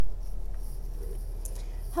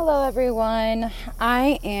Hello, everyone.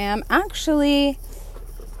 I am actually,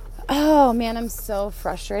 I'm so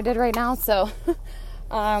frustrated right now. So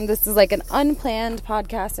this is like an unplanned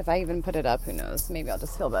podcast. If I even put it up, who knows? Maybe I'll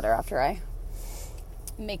just feel better after I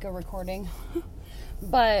make a recording.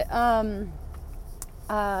 But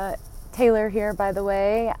Taylor here, by the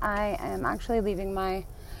way. I am actually leaving my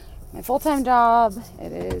full-time job.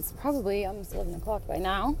 It is probably almost 11 o'clock by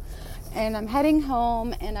now. And I'm heading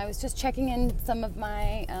home, and I was just checking in some of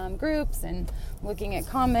my groups and looking at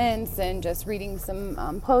comments and just reading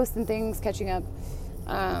some posts and things, catching up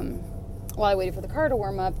while I waited for the car to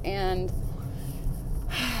warm up. And,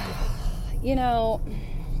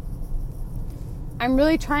 I'm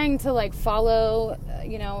really trying to follow,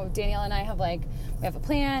 Danielle and I have we have a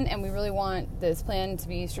plan, and we really want this plan to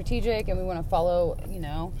be strategic, and we want to follow,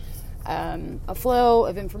 a flow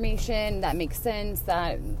of information that makes sense,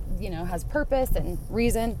 that, has purpose and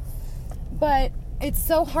reason. But it's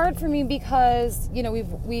so hard for me because,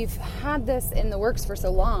 we've had this in the works for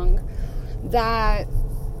so long that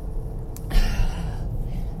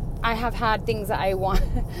I have had things that I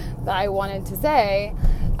wanted to say,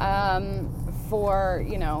 for,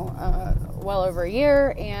 well over a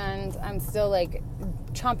year, and I'm still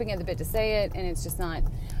chomping at the bit to say it, and it's just not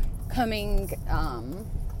coming,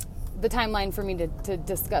 the timeline for me to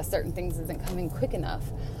discuss certain things isn't coming quick enough.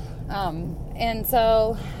 And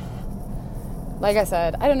so, like I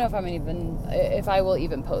said, I don't know if I will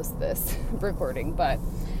even post this recording, but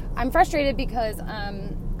I'm frustrated because,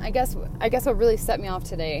 I guess what really set me off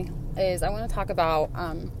today is I want to talk about,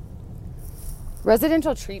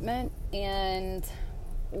 residential treatment and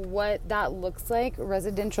what that looks like,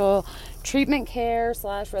 residential treatment care /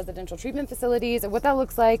 residential treatment facilities, and what that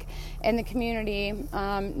looks like in the community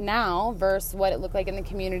now versus what it looked like in the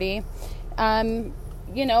community, a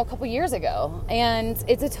couple years ago. And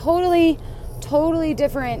it's a totally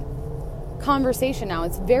different conversation now.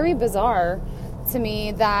 It's very bizarre to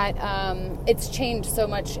me that it's changed so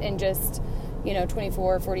much in just,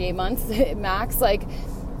 24, 48 months max.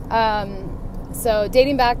 So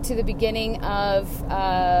dating back to the beginning of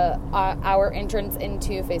our entrance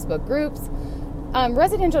into Facebook groups,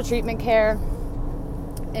 residential treatment care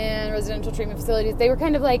and residential treatment facilities, they were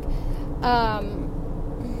kind of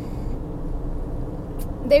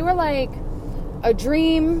they were like a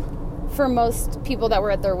dream for most people that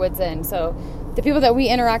were at their wits' end. So the people that we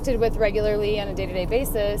interacted with regularly on a day-to-day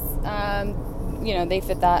basis, they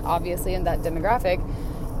fit that, obviously, in that demographic.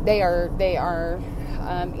 They are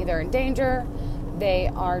either in danger, they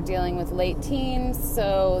are dealing with late teens,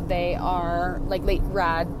 so they are late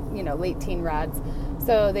teen rads.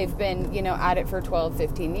 So they've been, at it for 12,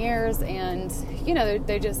 15 years, and,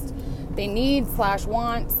 they need /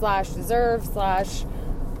 want / deserve /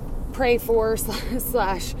 pray for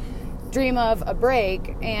 / dream of a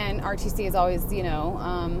break, and RTC is always, the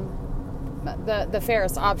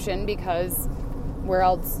fairest option, because where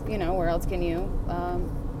else can you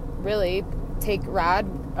really take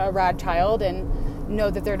a rad child and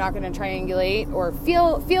know that they're not going to triangulate, or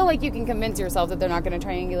feel like you can convince yourself that they're not going to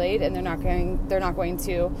triangulate, and they're not going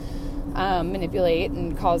to manipulate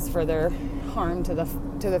and cause further harm to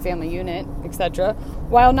the family unit, etc.,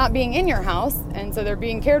 while not being in your house, and so they're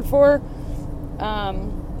being cared for.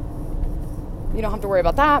 You don't have to worry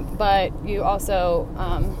about that, but you also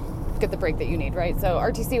get the break that you need, right? So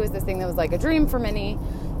RTC was this thing that was like a dream for many.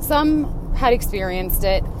 Some had experienced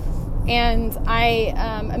it. And I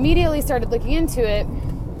immediately started looking into it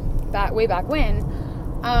way back when,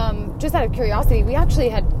 just out of curiosity. We actually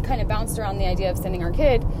had kind of bounced around the idea of sending our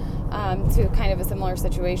kid to kind of a similar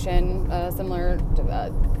situation, it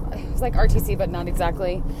was like RTC, but not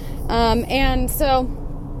exactly. And so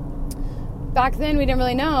back then we didn't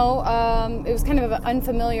really know. It was kind of an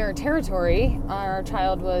unfamiliar territory. Our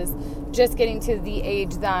child was just getting to the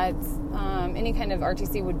age that any kind of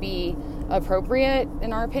RTC would be appropriate,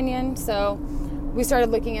 in our opinion. So we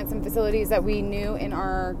started looking at some facilities that we knew in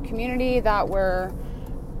our community that were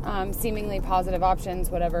seemingly positive options,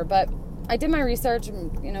 whatever. But I did my research,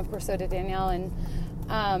 and of course so did Danielle, and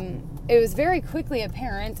it was very quickly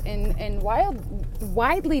apparent and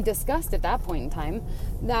widely discussed at that point in time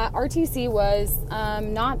that RTC was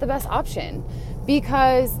not the best option,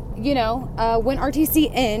 because when RTC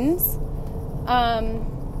ends,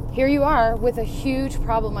 here you are with a huge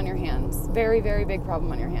problem on your hands. Very, very big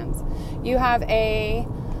problem on your hands. You have a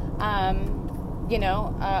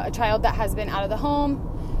child that has been out of the home,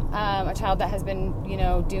 a child that has been,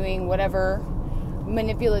 doing whatever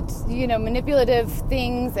manipulative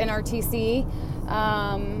things in RTC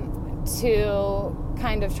to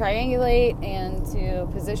kind of triangulate and to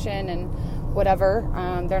position and whatever.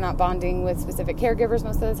 They're not bonding with specific caregivers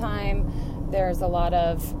most of the time. There's a lot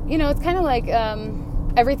of, it's kind of like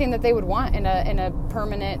everything that they would want in a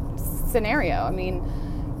permanent scenario. I mean,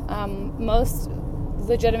 most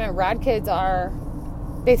legitimate rad kids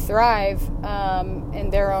they thrive in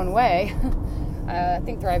their own way. I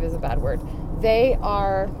think thrive is a bad word. They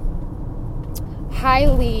are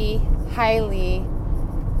highly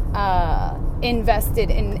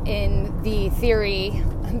invested in the theory,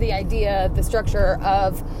 the idea, the structure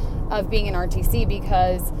of being an RTC,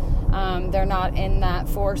 because they're not in that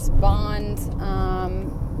forced bond,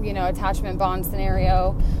 attachment bond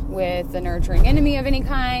scenario with the nurturing enemy of any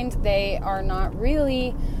kind. They are not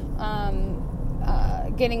really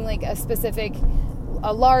getting like a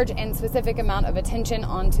large and specific amount of attention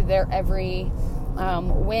onto their every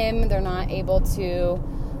whim. They're not able to,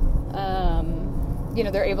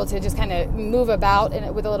 they're able to just kind of move about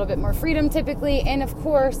with a little bit more freedom typically. And of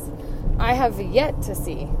course, I have yet to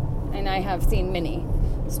see, and I have seen many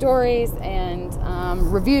stories and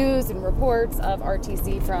reviews and reports of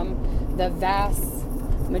RTC from the vast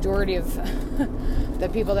majority of the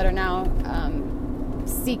people that are now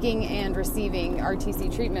seeking and receiving RTC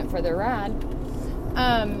treatment for their rad.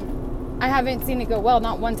 I haven't seen it go well,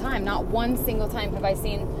 not one time, not one single time have I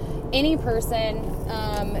seen any person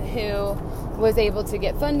who was able to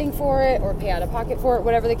get funding for it or pay out of pocket for it,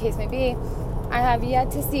 whatever the case may be. I have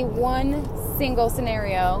yet to see one single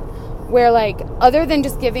scenario where, like, other than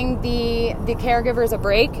just giving the caregivers a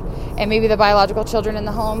break, and maybe the biological children in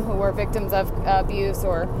the home who were victims of abuse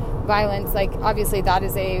or violence, like, obviously that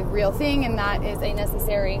is a real thing and that is a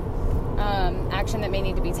necessary action that may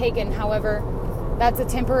need to be taken. However, that's a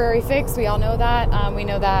temporary fix. We all know that. We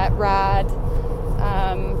know that rad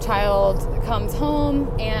child comes home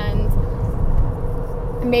and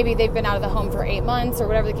maybe they've been out of the home for 8 months or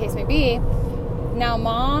whatever the case may be. Now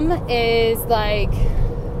mom is like,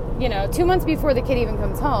 2 months before the kid even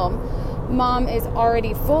comes home, mom is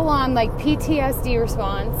already full on like PTSD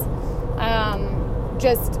response,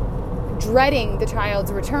 just dreading the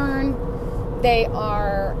child's return. They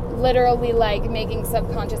are literally like making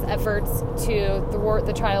subconscious efforts to thwart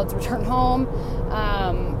the child's return home,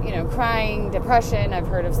 crying, depression. I've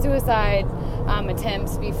heard of suicide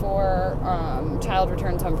attempts before child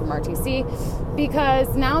returns home from RTC,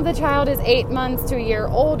 because now the child is 8 months to a year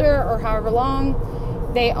older or however long.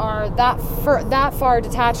 They are that far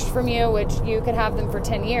detached from you, which you could have them for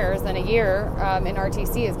 10 years, then a year in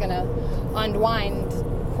RTC is going to unwind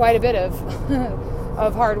quite a bit of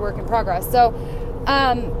of hard work and progress. So,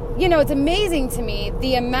 it's amazing to me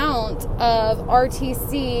the amount of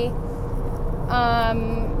RTC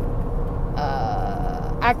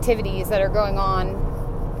activities that are going on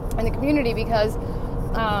in the community, because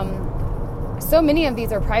so many of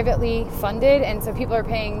these are privately funded, and so people are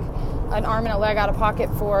paying an arm and a leg out of pocket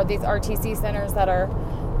for these RTC centers that are,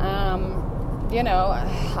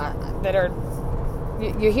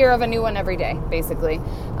 you hear of a new one every day, basically.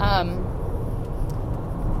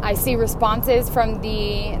 I see responses from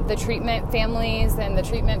the treatment families and the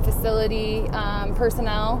treatment facility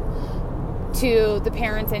personnel to the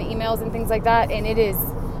parents and emails and things like that, and it is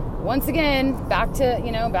once again back to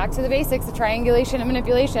the basics of triangulation and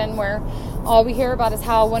manipulation, where all we hear about is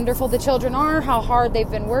how wonderful the children are, how hard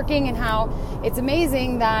they've been working, and how it's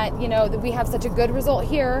amazing that that we have such a good result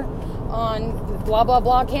here on blah blah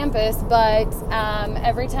blah campus, but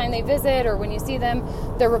every time they visit or when you see them,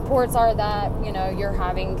 their reports are that you're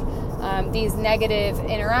having these negative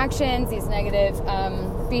interactions, these negative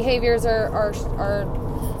behaviors are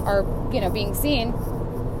being seen.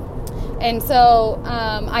 And so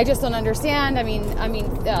I just don't understand. I mean,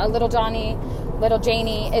 little Janie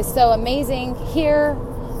is so amazing here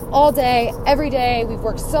all day, every day. We've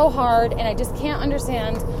worked so hard, and I just can't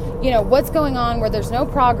understand, what's going on where there's no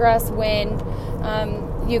progress when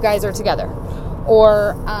you guys are together.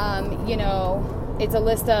 Or, it's a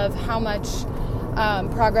list of how much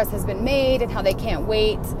progress has been made and how they can't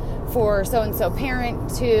wait for so-and-so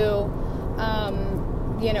parent to,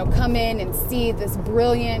 come in and see this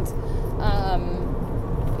brilliant,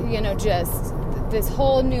 just this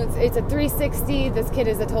whole new, it's a 360. This kid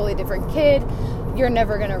is a totally different kid. You're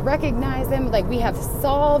never going to recognize them. Like, we have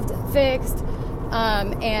solved, fixed,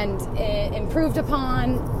 and improved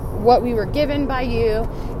upon what we were given by you,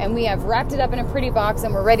 and we have wrapped it up in a pretty box,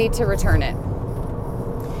 and we're ready to return it.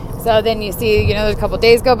 So then you see, there's a couple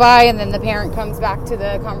days go by, and then the parent comes back to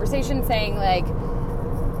the conversation saying, like,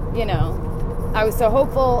 I was so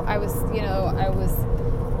hopeful. I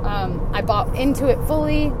bought into it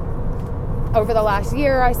fully. Over the last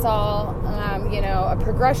year, I saw, a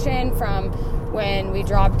progression from when we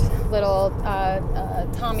dropped little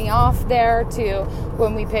Tommy off there to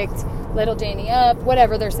when we picked little Janie up,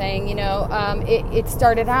 whatever they're saying, it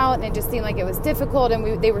started out and it just seemed like it was difficult,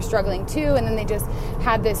 and they were struggling too, and then they just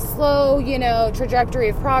had this slow, trajectory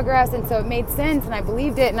of progress, and so it made sense, and I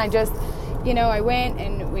believed it, and I just, I went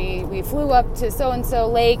and we flew up to so-and-so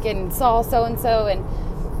lake and saw so-and-so,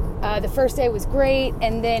 and the first day was great,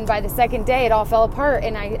 and then by the second day it all fell apart,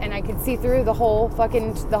 and I could see through the whole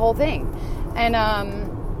thing, and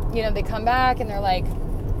they come back and they're like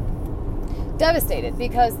devastated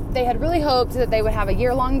because they had really hoped that they would have a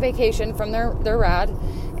year-long vacation from their rad,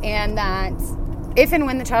 and that if and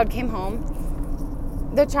when the child came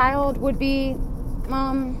home, the child would be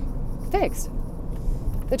fixed.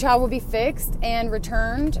 The child would be fixed and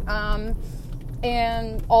returned,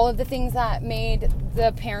 and all of the things that made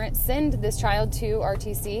the parent send this child to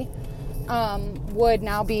RTC would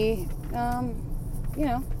now be,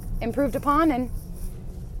 improved upon, and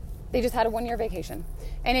they just had a 1-year vacation.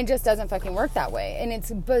 And it just doesn't fucking work that way. And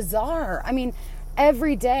it's bizarre. I mean,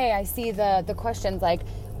 every day I see the questions like,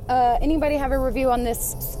 anybody have a review on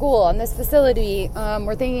this school, on this facility?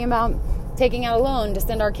 We're thinking about taking out a loan to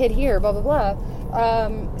send our kid here, blah, blah, blah.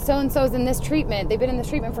 So-and-so's in this treatment. They've been in this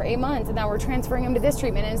treatment for 8 months, and now we're transferring them to this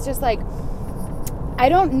treatment. And it's just like, I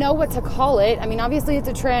don't know what to call it. I mean, obviously it's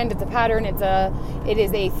a trend, it's a pattern, it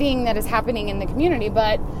is a thing that is happening in the community,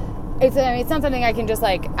 but it's not something I can just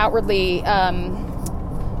like outwardly,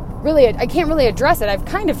 I can't really address it. I've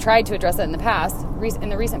kind of tried to address it in the past, in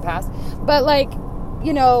the recent past, but like,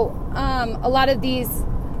 a lot of these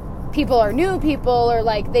people are new people, or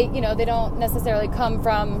like they don't necessarily come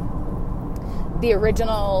from the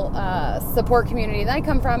original support community that I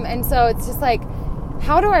come from, and so it's just like,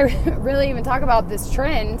 how do I really even talk about this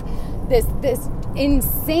trend, this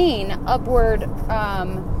insane upward,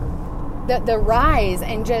 the rise,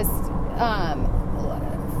 and just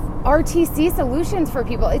RTC solutions for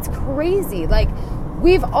people? It's crazy. Like,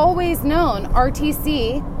 we've always known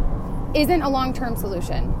RTC isn't a long-term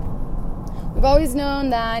solution. We've always known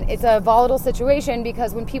that it's a volatile situation,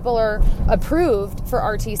 because when people are approved for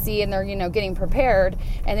RTC and they're, getting prepared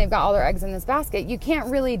and they've got all their eggs in this basket, you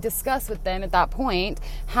can't really discuss with them at that point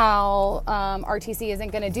how RTC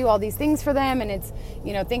isn't going to do all these things for them. And it's,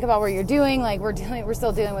 think about what you're doing. Like, we're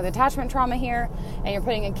still dealing with attachment trauma here, and you're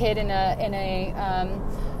putting a kid in an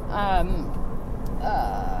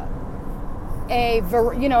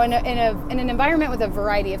environment with a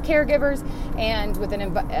variety of caregivers, and with an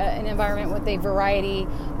environment with a variety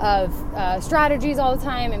of strategies all the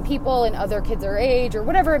time, and people, and other kids their age, or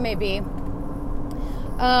whatever it may be.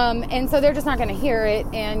 And so they're just not going to hear it,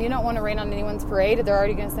 and you don't want to rain on anyone's parade. They're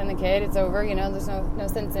already going to send the kid. It's over. There's no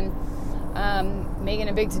sense in making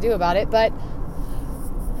a big to-do about it. But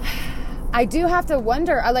I do have to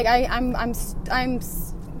wonder. I'm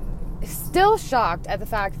still shocked at the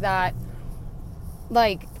fact that,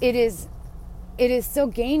 like, it is still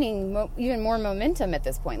gaining even more momentum at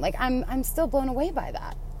this point. Like, I'm still blown away by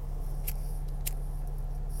that.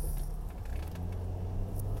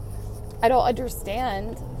 I don't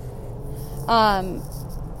understand.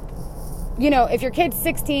 If your kid's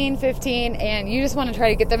 16, 15, and you just want to try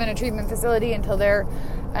to get them in a treatment facility until they're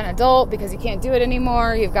an adult because you can't do it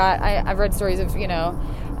anymore. I've read stories of,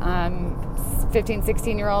 15,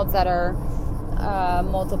 16-year-olds that are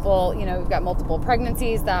multiple, we've got multiple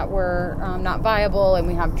pregnancies that were not viable, and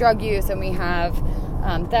we have drug use, and we have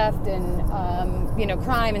theft and,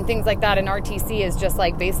 crime and things like that. And RTC is just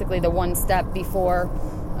like basically the one step before,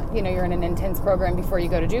 you're in an intense program before you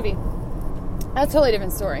go to juvie. That's a totally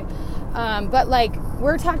different story. But like,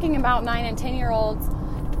 we're talking about 9 and 10-year-olds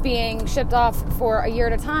being shipped off for a year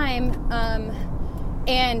at a time.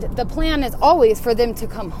 And the plan is always for them to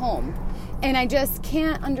come home. And I just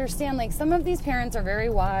can't understand, like, some of these parents are very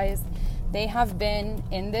wise. They have been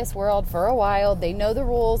in this world for a while. They know the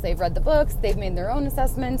rules. They've read the books. They've made their own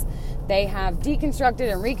assessments. They have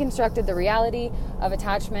deconstructed and reconstructed the reality of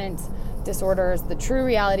attachment disorders, the true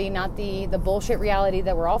reality, not the bullshit reality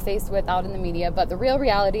that we're all faced with out in the media, but the real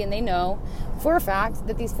reality. And they know for a fact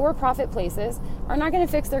that these for-profit places are not going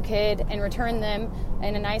to fix their kid and return them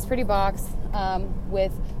in a nice, pretty box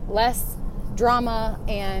with less drama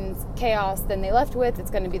and chaos than they left with.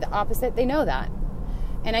 It's going to be the opposite. They know that.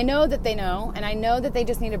 And I know that they know, and I know that they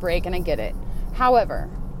just need a break, and I get it. However,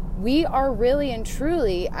 we are really and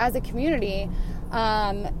truly, as a community,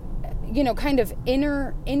 kind of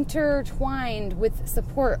intertwined with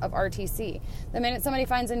support of RTC. The minute somebody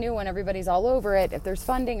finds a new one, everybody's all over it. If there's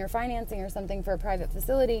funding or financing or something for a private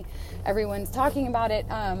facility, everyone's talking about it.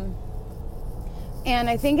 And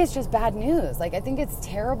I think it's just bad news. Like, I think it's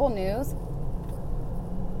terrible news.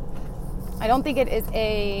 I don't think it is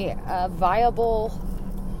a viable,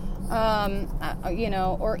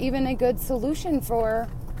 or even a good solution for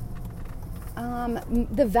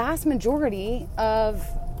the vast majority of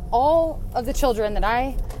all of the children that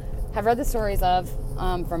I have read the stories of,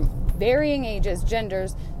 from varying ages,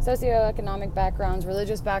 genders, socioeconomic backgrounds,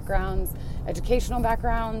 religious backgrounds, educational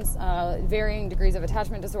backgrounds, varying degrees of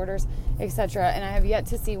attachment disorders, etc. And I have yet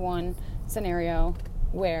to see one scenario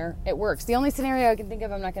where it works. The only scenario I can think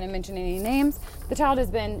of, I'm not going to mention any names, the child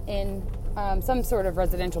has been in some sort of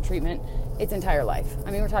residential treatment its entire life.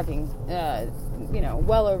 I mean, we're talking,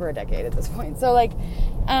 well over a decade at this point. So,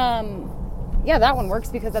 that one works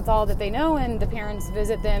because that's all that they know, and the parents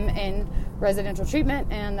visit them in residential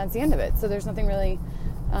treatment, and that's the end of it. So there's nothing really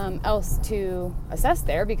else to assess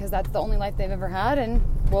there, because that's the only life they've ever had and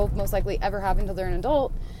will most likely ever have until they're an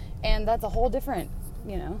adult. And that's a whole different,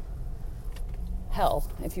 hell,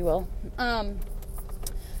 if you will. I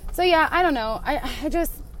don't know. I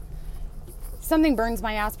just, something burns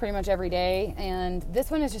my ass pretty much every day. And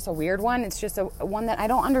this one is just a weird one. It's just one that I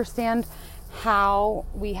don't understand how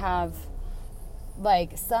we have,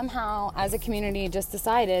 somehow as a community just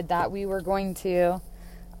decided that we were going to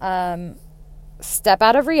step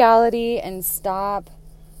out of reality and stop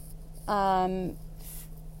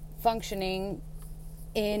functioning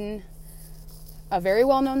in a very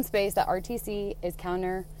well-known space that RTC is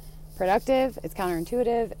counterproductive, it's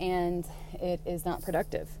counterintuitive, and it is not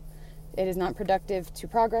productive. It is not productive to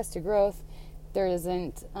progress, to growth. There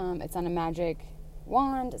isn't, it's not a magic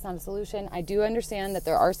wand, it's not a solution. I do understand that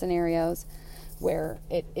there are scenarios where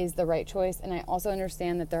it is the right choice, and I also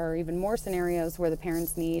understand that there are even more scenarios where the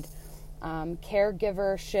parents need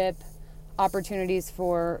caregivership opportunities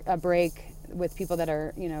for a break with people that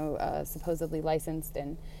are, supposedly licensed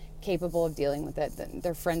and capable of dealing with it.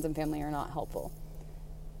 Their friends and family are not helpful.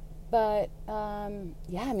 But, at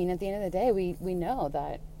the end of the day, we know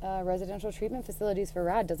that residential treatment facilities for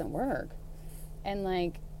RAD doesn't work. And,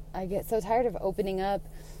 I get so tired of opening up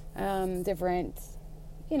different,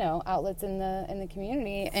 outlets in the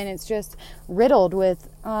community, and it's just riddled with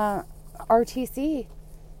RTC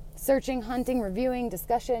searching, hunting, reviewing,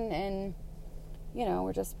 discussion, and,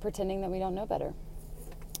 we're just pretending that we don't know better.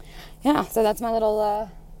 Yeah, so that's my little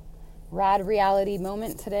RAD reality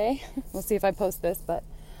moment today. We'll see if I post this, but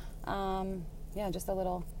just a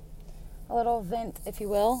little vent, if you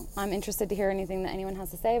will. I'm interested to hear anything that anyone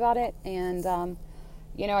has to say about it, and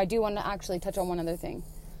I do want to actually touch on one other thing.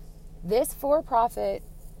 This for-profit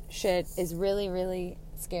shit is really, really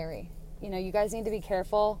scary. You guys need to be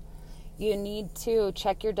careful. You need to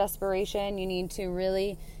check your desperation. You need to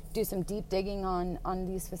really do some deep digging on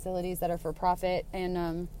these facilities that are for profit,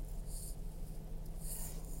 and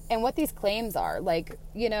what these claims are.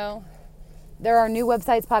 There are new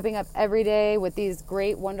websites popping up every day with these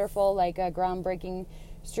great, wonderful, groundbreaking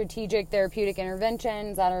strategic therapeutic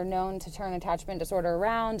interventions that are known to turn attachment disorder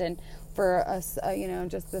around, and for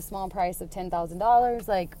just the small price of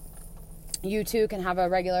 $10,000, you too can have a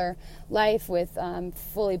regular life with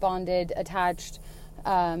fully bonded, attached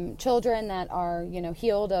children that are,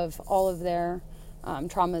 healed of all of their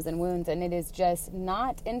traumas and wounds. And it is just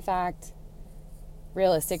not, in fact,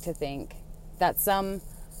 realistic to think that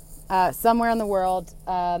somewhere in the world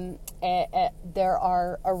there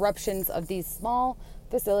are eruptions of these small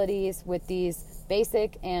facilities with these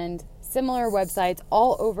basic and similar websites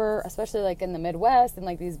all over, especially in the Midwest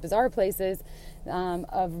and these bizarre places,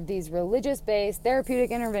 of these religious-based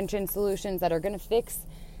therapeutic intervention solutions that are going to fix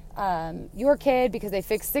your kid because they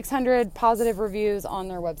fixed 600 positive reviews on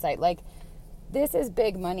their website. This is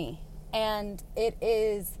big money, and it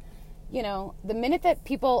is, the minute that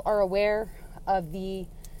people are aware of the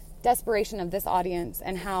desperation of this audience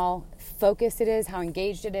and how focused it is, how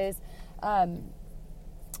engaged it is, how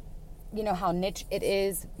niche it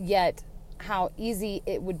is, yet how easy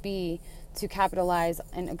it would be to capitalize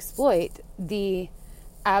and exploit the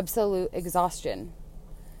absolute exhaustion.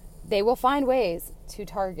 They will find ways to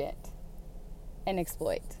target and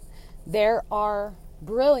exploit. There are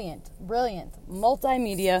brilliant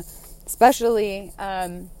multimedia, especially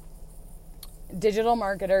digital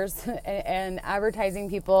marketers and advertising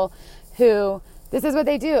people who, this is what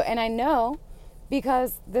they do. And I know,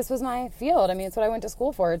 because this was my field. I mean, it's what I went to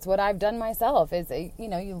school for. It's what I've done myself. Is,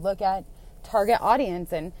 you look at target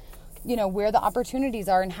audience and, where the opportunities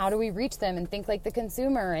are and how do we reach them, and think like the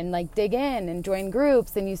consumer, and dig in and join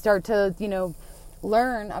groups, and you start to,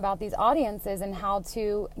 learn about these audiences and how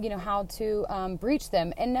to breach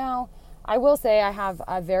them. And now I will say I have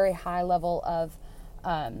a very high level of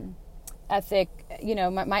ethic.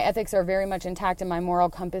 My ethics are very much intact, and my moral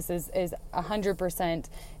compass is 100%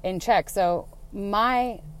 in check. So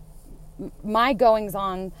my my goings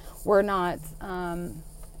on were not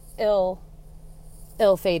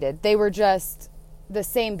ill-fated. They were just the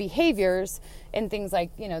same behaviors in things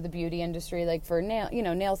like, the beauty industry, like for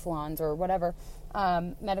nail salons or whatever,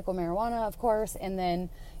 medical marijuana, of course, and then,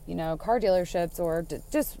 car dealerships or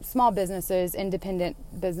just small businesses, independent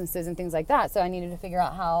businesses and things like that. So I needed to figure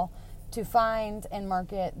out how to find and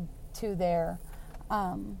market to their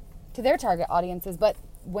target audiences. But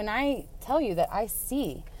when I tell you that I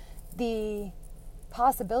see the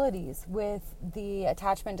possibilities with the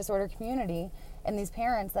attachment disorder community and these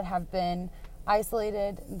parents that have been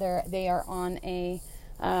isolated, they are on a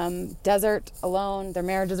desert alone, their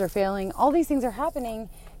marriages are failing, all these things are happening,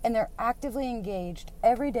 and they're actively engaged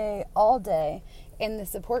every day, all day in the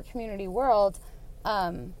support community world.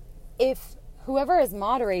 If whoever is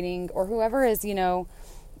moderating or whoever is,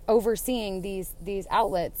 overseeing these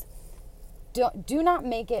outlets, do not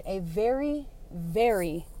make it a very,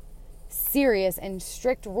 very serious and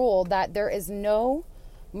strict rule that there is no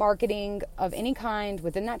marketing of any kind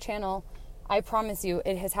within that channel. I promise you,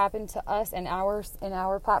 it has happened to us and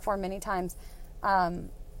our platform many times.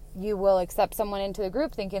 You will accept someone into the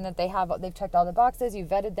group thinking that they've checked all the boxes, you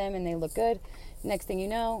vetted them, and they look good. Next thing you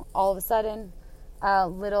know, all of a sudden,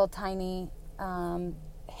 little tiny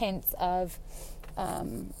hints of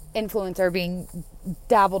influence are being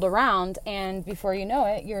dabbled around, and before you know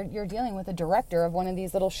it, you're dealing with a director of one of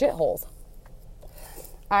these little shitholes.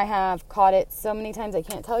 I have caught it so many times I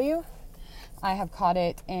can't tell you. I have caught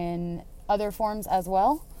it in other forms as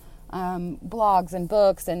well, blogs and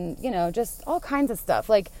books and just all kinds of stuff.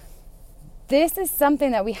 Like, this is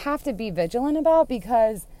something that we have to be vigilant about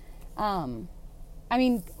because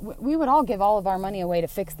we would all give all of our money away to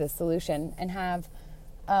fix this solution and have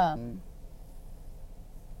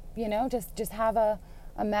just have a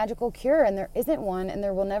magical cure, and there isn't one, and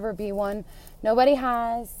there will never be one. Nobody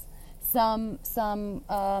has some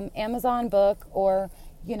Amazon book or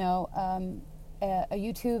a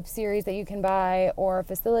YouTube series that you can buy, or a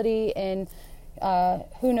facility in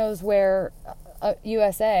who knows where,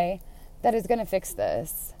 USA, that is going to fix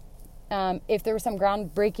this. If there was some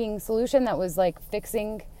groundbreaking solution that was like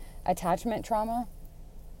fixing attachment trauma,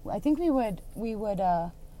 I think we would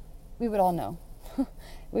all know.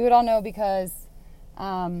 We would all know because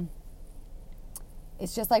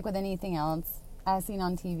it's just like with anything else, as seen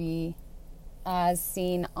on TV, as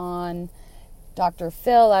seen on Dr.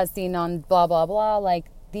 Phil, as seen on blah, blah, blah. Like,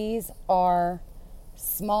 these are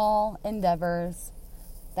small endeavors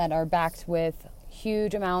that are backed with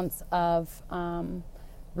huge amounts of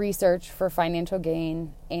research for financial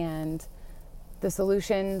gain, and the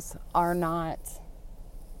solutions are not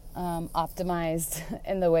optimized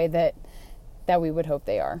in the way that we would hope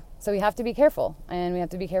they are. So we have to be careful, and we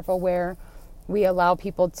have to be careful where we allow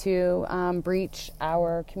people to breach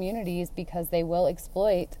our communities, because they will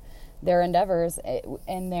exploit their endeavors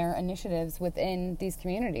and their initiatives within these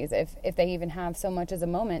communities if they even have so much as a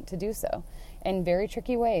moment to do so in very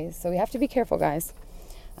tricky ways. So we have to be careful, guys.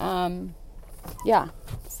 So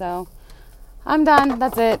I'm done.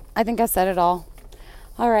 That's it. I think I said it all.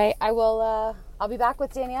 All right. I'll be back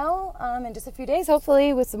with Danielle in just a few days,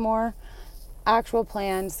 hopefully, with some more actual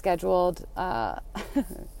planned, scheduled,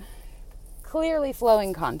 clearly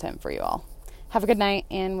flowing content for you all. Have a good night,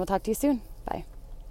 and we'll talk to you soon. Bye.